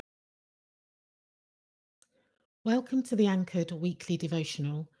Welcome to the Anchored Weekly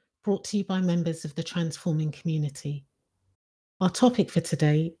Devotional, brought to you by members of the Transforming Community. Our topic for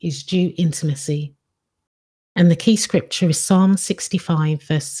today is due intimacy, and the key scripture is Psalm 65,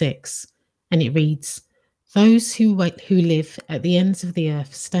 verse 6, and it reads, "Those who live at the ends of the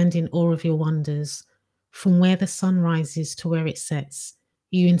earth stand in awe of your wonders. From where the sun rises to where it sets,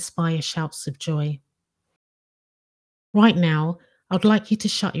 you inspire shouts of joy." Right now, I'd like you to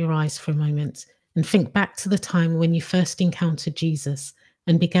shut your eyes for a moment and think back to the time when you first encountered Jesus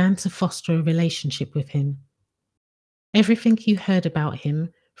and began to foster a relationship with him. Everything you heard about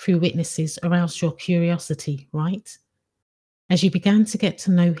him through witnesses aroused your curiosity, right? As you began to get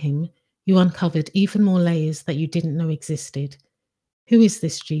to know him, you uncovered even more layers that you didn't know existed. Who is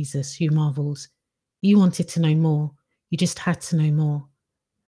this Jesus? You marveled. You wanted to know more. You just had to know more.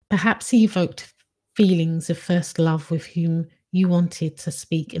 Perhaps he evoked feelings of first love with whom you wanted to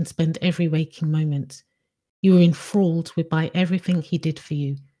speak and spend every waking moment. You were enthralled by everything he did for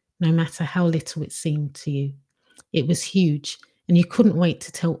you, no matter how little it seemed to you. It was huge, and you couldn't wait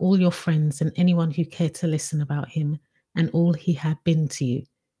to tell all your friends and anyone who cared to listen about him and all he had been to you.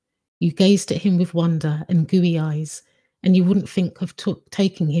 You gazed at him with wonder and gooey eyes, and you wouldn't think of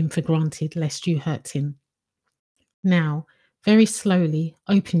taking him for granted lest you hurt him. Now, very slowly,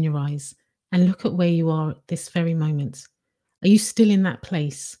 open your eyes and look at where you are at this very moment. Are you still in that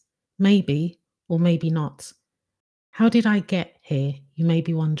place? Maybe, or maybe not. How did I get here? You may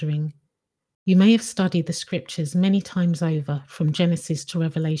be wondering. You may have studied the scriptures many times over, from Genesis to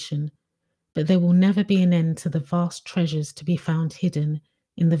Revelation, but there will never be an end to the vast treasures to be found hidden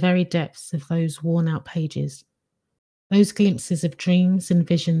in the very depths of those worn out pages. Those glimpses of dreams and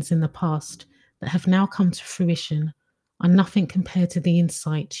visions in the past that have now come to fruition are nothing compared to the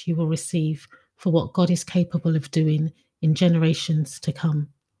insight you will receive for what God is capable of doing in generations to come.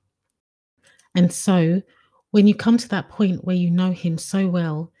 And so, when you come to that point where you know him so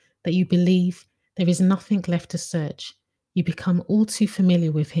well that you believe there is nothing left to search, you become all too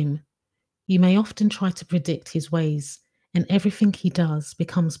familiar with him. You may often try to predict his ways, and everything he does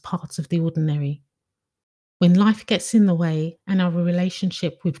becomes part of the ordinary. When life gets in the way and our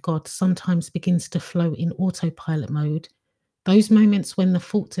relationship with God sometimes begins to flow in autopilot mode, those moments when the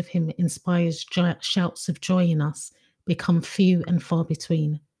thought of him inspires shouts of joy in us become few and far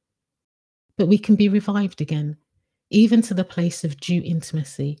between. But we can be revived again, even to the place of due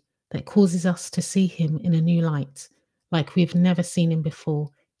intimacy that causes us to see him in a new light, like we've never seen him before,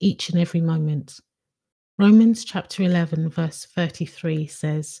 each and every moment. Romans chapter 11, verse 33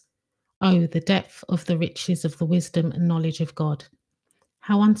 says, "Oh, the depth of the riches of the wisdom and knowledge of God!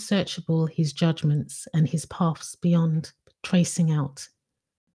 How unsearchable his judgments and his paths beyond tracing out."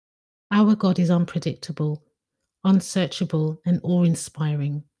 Our God is unpredictable, unsearchable, and awe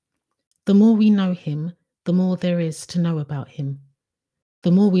inspiring. The more we know him, the more there is to know about him.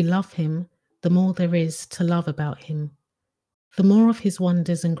 The more we love him, the more there is to love about him. The more of his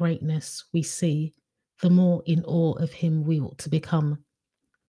wonders and greatness we see, the more in awe of him we ought to become.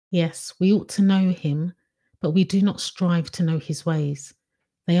 Yes, we ought to know him, but we do not strive to know his ways.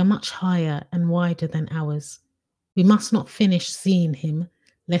 They are much higher and wider than ours. We must not finish seeing him,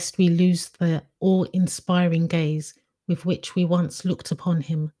 lest we lose the awe-inspiring gaze with which we once looked upon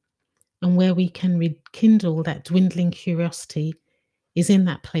him. And where we can rekindle that dwindling curiosity is in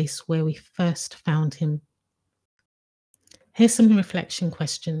that place where we first found him. Here's some reflection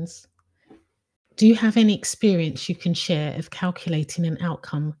questions. Do you have any experience you can share of calculating an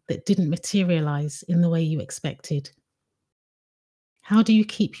outcome that didn't materialize in the way you expected? How do you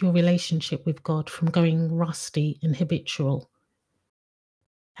keep your relationship with God from going rusty and habitual?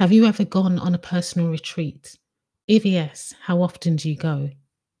 Have you ever gone on a personal retreat? If yes, how often do you go?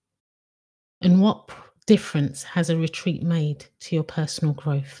 And what difference has a retreat made to your personal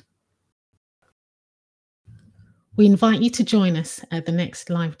growth? We invite you to join us at the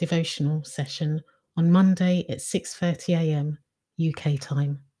next live devotional session on Monday at 6:30 a.m. UK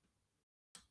time.